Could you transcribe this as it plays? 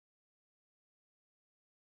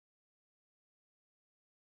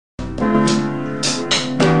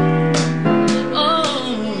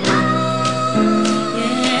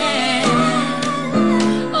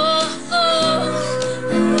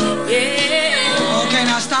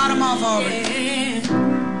Start them off, Aubrey.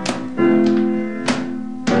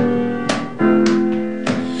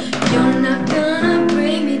 You're not gonna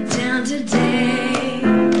bring me down today.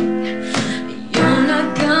 You're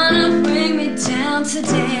not gonna bring me down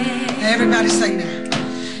today. Everybody sing that.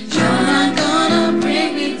 You're not gonna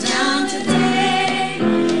bring me down today.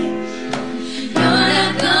 You're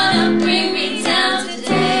not gonna bring me down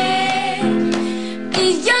today.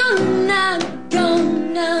 You're not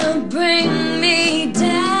gonna bring me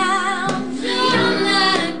down. You're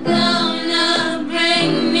not gonna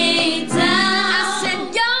bring me down. I said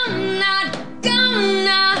you're not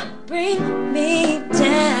gonna bring me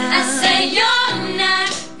down. I said you're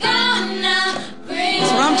not gonna bring me down.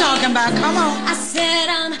 That's what I'm talking about. Come on. I said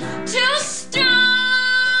I'm too strong.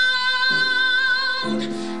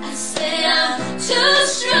 I said I'm too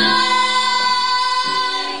strong.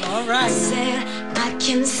 All I right. said I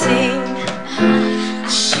can see